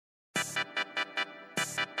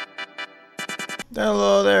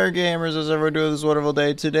Hello there, gamers. How's everyone doing this wonderful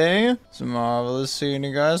day today? It's marvelous seeing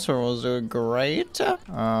you guys. Everyone's doing great. Give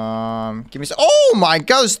me some. Oh my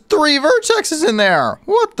god, there's 3 vertexes in there.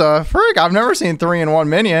 What the frick? I've never seen 3 in 1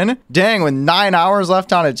 minion. Dang, with 9 hours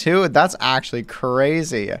left on it too. That's actually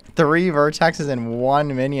crazy. 3 vertexes in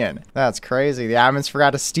 1 minion. That's crazy. The admins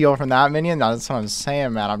forgot to steal from that minion. That's what I'm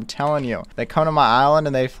saying, man. I'm telling you. They come to my island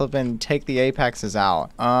and they flip and take the apexes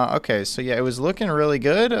out. Okay, so yeah, it was looking really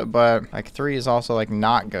good, but like 3 is also like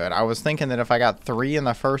not good. I was thinking that if I got 3 in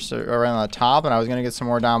the first or in the top and I was gonna get some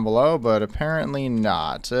more down below, but apparently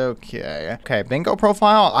not. Okay, bingo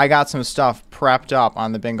profile. I got some stuff prepped up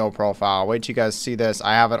on the bingo profile. Wait till you guys see this.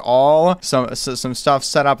 I have it all, some stuff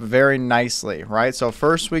set up very nicely, right? So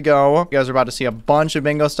first we go, you guys are about to see a bunch of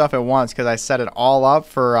bingo stuff at once because I set it all up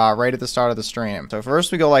for right at the start of the stream. So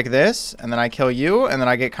first we go like this, and then I kill you, and then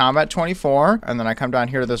I get combat 24, and then I come down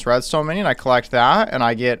here to this redstone minion, I collect that, and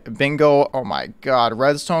I get bingo. Oh my god,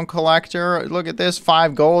 redstone collector. Look at this,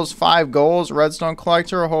 5 goals, redstone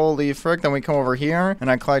collector. Holy frick. Then we come over here and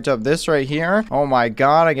I collect up this right here. Oh my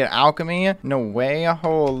god, I get alchemy. No way.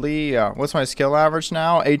 Holy, what's my skill average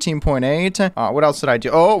now? 18.8. What else did I do?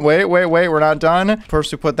 Oh, wait, we're not done.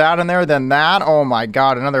 First we put that in there, then that. Oh my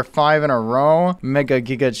god, another 5 in a row. Mega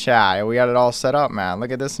giga chat. We got it all set up, man.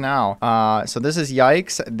 Look at this now. So this is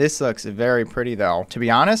yikes. This looks very pretty though. To be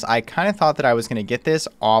honest, I kind of thought that I was gonna get this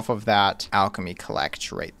off of that alchemy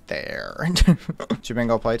collect right there.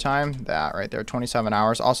 Bingo playtime, that right there, 27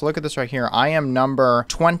 hours. Also, look at this right here. I am number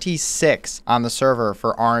 26 on the server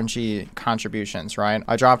for RNG contributions, right?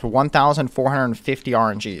 I dropped 1,450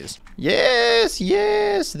 RNGs.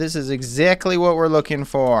 Yes, this is exactly what we're looking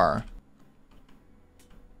for.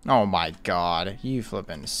 Oh my god, you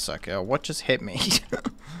flippin' sucker. What just hit me?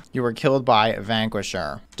 You were killed by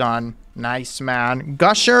Vanquisher. Done. Nice, man.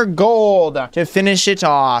 Gusher Gold to finish it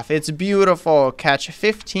off. It's beautiful. Catch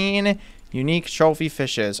 15 unique trophy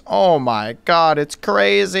fishes. Oh my god, it's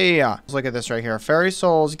crazy. Let's look at this right here. Fairy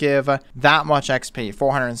souls give that much XP,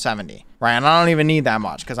 470. Right, and I don't even need that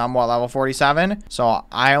much because I'm what, level 47? So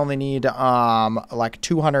I only need like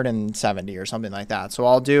 270 or something like that. So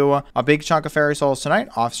I'll do a big chunk of fairy souls tonight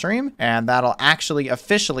off stream, and that'll actually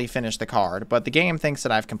officially finish the card. But the game thinks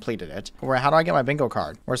that I've completed it. How do I get my bingo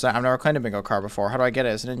card? Where's that? I've never claimed a bingo card before. How do I get it?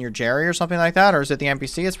 Is it in your Jerry or something like that? Or is it the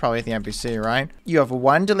NPC? It's probably at the NPC, right? You have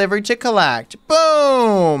 1 delivery to collect.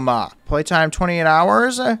 Boom! Playtime 28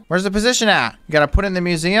 hours. Where's the position at? You gotta put it in the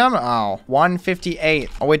museum? Oh, 158.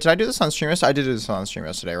 Oh wait, did I do this on stream yesterday? I did do this on stream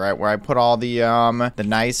yesterday, right? Where I put all the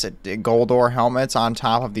nice gold ore helmets on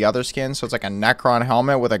top of the other skins. So it's like a Necron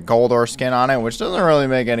helmet with a gold ore skin on it, which doesn't really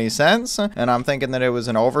make any sense. And I'm thinking that it was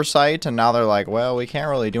an oversight, and now they're like, well, we can't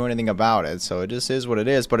really do anything about it. So it just is what it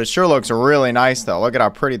is. But it sure looks really nice though. Look at how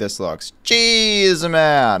pretty this looks. Jeez,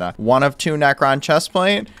 man. 1 of 2 Necron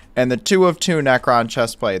chestplate. And the 2 of 2 Necron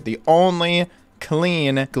chestplate. The only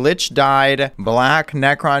clean, glitch-dyed, black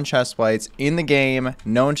Necron chestplates in the game,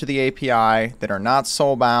 known to the API, that are not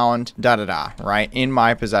soul-bound, right? In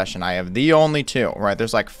my possession. I have the only 2, right?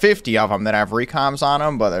 There's like 50 of them that have recoms on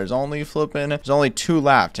them, but there's only 2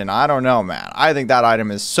 left, and I don't know, man. I think that item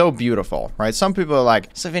is so beautiful, right? Some people are like,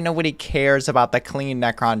 so if nobody cares about the clean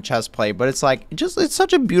Necron chestplate, but it's like, it's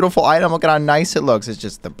such a beautiful item. Look at how nice it looks. It's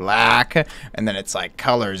just the black, and then it's like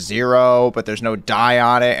color 0, but there's no dye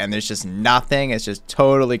on it, and there's just nothing. It's just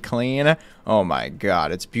totally clean. Oh my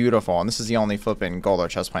god, it's beautiful. And this is the only flipping gold or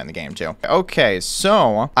chest plate in the game too. Okay,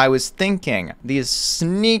 so I was thinking these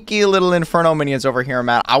sneaky little inferno minions over here,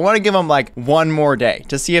 Matt, I want to give them like 1 more day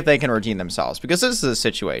to see if they can redeem themselves, because this is a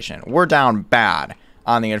situation. We're down bad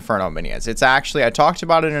on the inferno minions. It's actually, I talked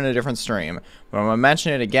about it in a different stream, but I'm gonna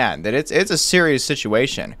mention it again, that it's a serious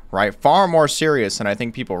situation, right? Far more serious than I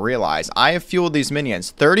think people realize. I have fueled these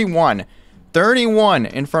minions 31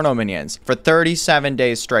 Inferno minions for 37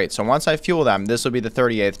 days straight. So once I fuel them, this will be the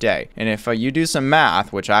 38th day. And if you do some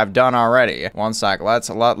math, which I've done already, one sec, let's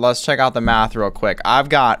check out the math real quick. I've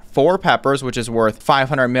got 4 peppers, which is worth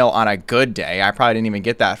 500 mil on a good day. I probably didn't even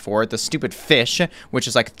get that for it. The stupid fish, which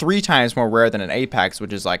is like 3 times more rare than an apex,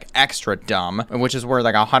 which is like extra dumb, which is worth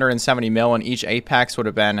like 170 mil, and each apex would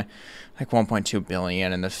have been like 1.2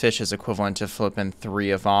 billion, and the fish is equivalent to flipping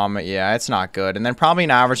 3 of them. Yeah, it's not good. And then probably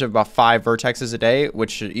an average of about 5 vertexes a day,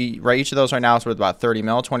 which right, each of those right now is worth about 30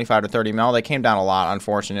 mil, 25 to 30 mil. They came down a lot,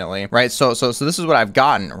 unfortunately, right? So this is what I've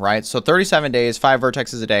gotten, right? So 37 days, 5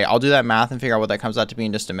 vertexes a day. I'll do that math and figure out what that comes out to be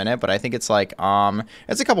in just a minute, but I think it's like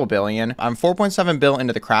it's a couple billion. I'm 4.7 bill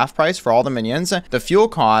into the craft price for all the minions. The fuel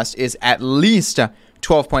cost is at least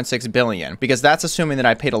 12.6 billion, because that's assuming that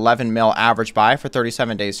I paid 11 mil average buy for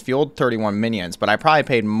 37 days fueled, 31 minions, but I probably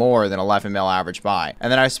paid more than 11 mil average buy.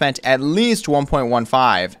 And then I spent at least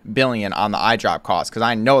 1.15 billion on the eyedrop cost, because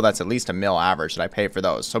I know that's at least a mil average that I pay for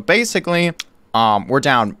those. So basically, we're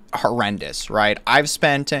down horrendous, right? I've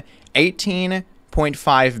spent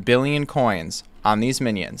 18.5 billion coins on these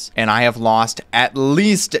minions, and I have lost at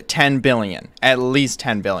least 10 billion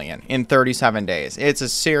in 37 days. It's a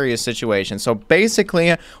serious situation. So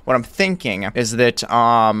basically what I'm thinking is that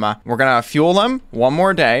we're gonna fuel them one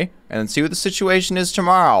more day and see what the situation is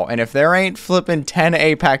tomorrow. And if there ain't flipping 10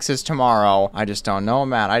 apexes tomorrow, I just don't know,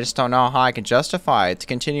 man. I just don't know how I can justify it to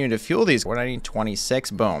continue to fuel these. What do I need?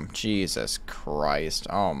 26? Boom. Jesus Christ.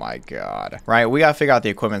 Oh my God. Right, we gotta figure out the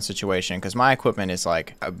equipment situation, because my equipment is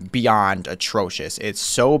like beyond atrocious. It's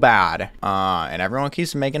so bad. And everyone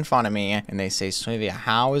keeps making fun of me, and they say, Smithy,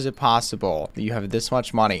 how is it possible that you have this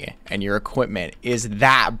much money and your equipment is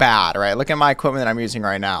that bad, right? Look at my equipment that I'm using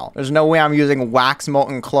right now. There's no way I'm using wax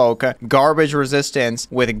molten cloak, garbage resistance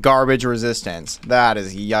with garbage resistance. That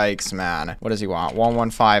is yikes, man. What does he want?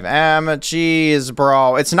 115M. Jeez,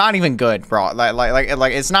 bro. It's not even good, bro. Like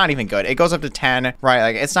it's not even good. It goes up to 10, right?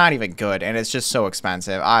 Like, it's not even good, and it's just so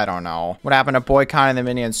expensive. I don't know. What happened to boycotting the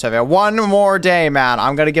minions survey? One more day, man.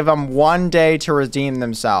 I'm gonna give them 1 day to redeem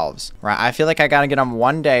themselves, right? I feel like I gotta get them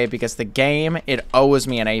 1 day because the game, it owes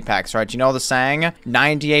me an Apex, right? You know the saying?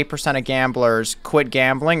 98% of gamblers quit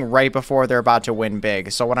gambling right before they're about to win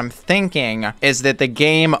big. So what I'm thinking is that the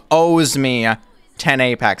game owes me 10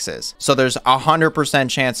 apexes. So there's a 100%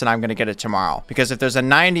 chance that I'm going to get it tomorrow, because if there's a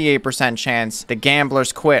 98% chance the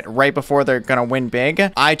gamblers quit right before they're going to win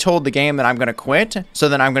big, I told the game that I'm going to quit, so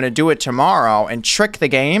then I'm going to do it tomorrow and trick the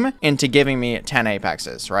game into giving me 10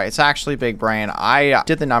 apexes, right? It's actually big brain. I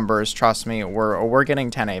did the numbers. Trust me, we're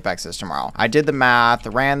getting 10 apexes tomorrow. I did the math,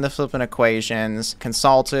 ran the flipping equations,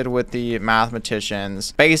 consulted with the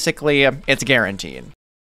mathematicians. Basically, it's guaranteed.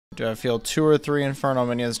 Do I feel 2 or 3 Inferno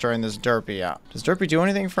minions during this derpy? Yeah. Does derpy do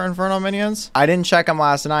anything for Inferno minions? I didn't check them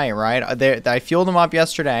last night, right? I fueled them up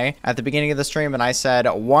yesterday at the beginning of the stream, and I said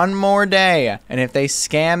 1 more day. And if they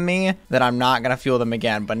scam me, then I'm not going to fuel them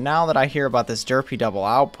again. But now that I hear about this derpy double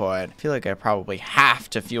output, I feel like I probably have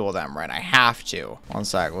to fuel them, right? I have to. 1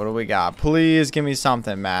 sec. What do we got? Please give me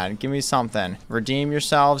something, man. Give me something. Redeem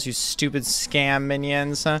yourselves, you stupid scam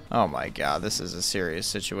minions. Oh my God. This is a serious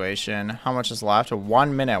situation. How much is left?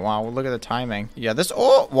 1 minute. Wow, look at the timing. Yeah, this,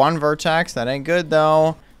 oh, 1 vertex. That ain't good,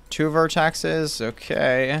 though. 2 vertexes.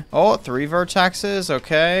 Okay. Oh, 3 vertexes.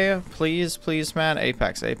 Okay. Please, please, man.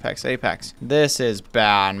 Apex, apex, apex. This is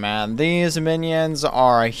bad, man. These minions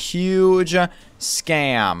are a huge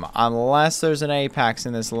scam. Unless there's an apex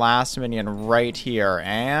in this last minion right here.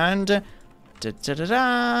 And...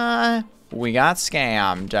 we got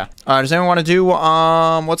scammed. Does anyone want to do,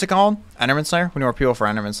 what's it called? Enderman Slayer? We need more people for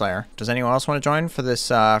Enderman Slayer. Does anyone else want to join for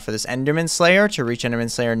this Enderman Slayer to reach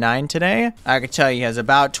Enderman Slayer 9 today? I can tell you he has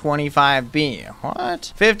about 25 B.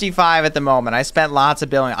 What? 55 at the moment. I spent lots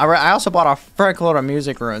of billion. I also bought a frick load of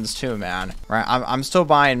music runes too, man. Right? I'm still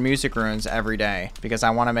buying music runes every day because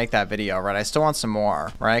I want to make that video, right? I still want some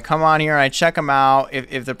more, right? I come on here and I check them out.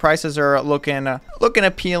 If the prices are looking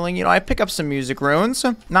appealing, you know, I pick up some music runes.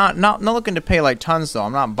 Not looking to pay like tons though.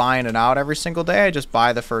 I'm not buying it out every single day. I just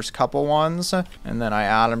buy the first couple ones, and then I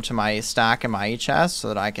add them to my stack in my chest so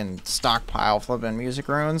that I can stockpile flipping music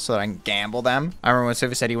runes so that I can gamble them. I remember when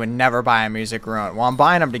Sophie said he would never buy a music rune. Well, I'm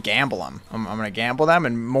buying them to gamble them. I'm gonna gamble them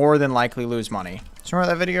and more than likely lose money. So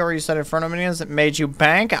remember that video where you said Inferno minions that made you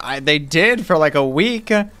bank? They did for like a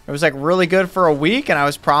week. It was like really good for a week, and I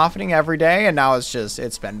was profiting every day, and now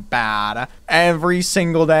it's been bad. Every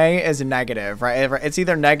single day is negative, right? It's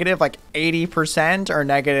either negative like 80% or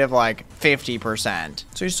negative like 50%.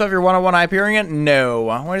 So you still have your 101 Hyperion? No.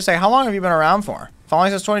 What do you say? How long have you been around for?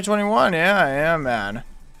 Following since 2021? Yeah, man.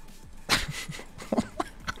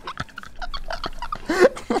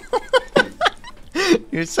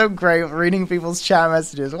 You're so great reading people's chat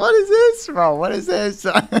messages. What is this, bro? What is this?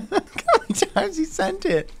 How many times you sent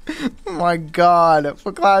it? Oh my God.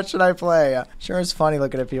 What class should I play? Sure, it's funny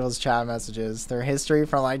looking at people's chat messages. Their history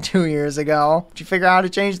from like 2 years ago. Did you figure out how to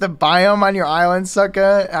change the biome on your island,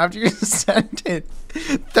 sucker? After you sent it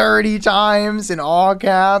 30 times in all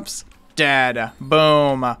caps? Dead.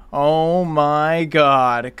 Boom. Oh my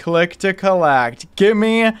God. Click to collect. Give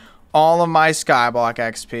me all of my Skyblock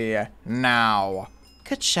XP now.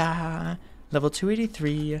 Ka-cha. Level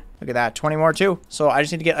 283. Look at that. 20 more too. So I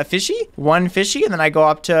just need to get a fishy, 1 fishy, and then I go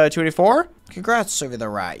up to 284. Congrats over the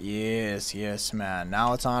rat. Yes, yes, man.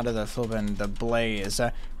 Now it's on to the flipping the blaze.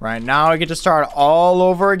 Right now I get to start all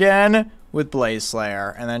over again with Blaze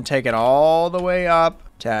Slayer and then take it all the way up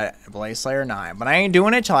to Blaze Slayer 9. But I ain't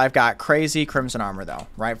doing it till I've got crazy Crimson Armor though.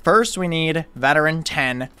 Right, first we need Veteran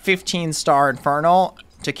 10, 15-star Infernal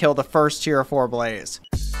to kill the first tier 4 Blaze.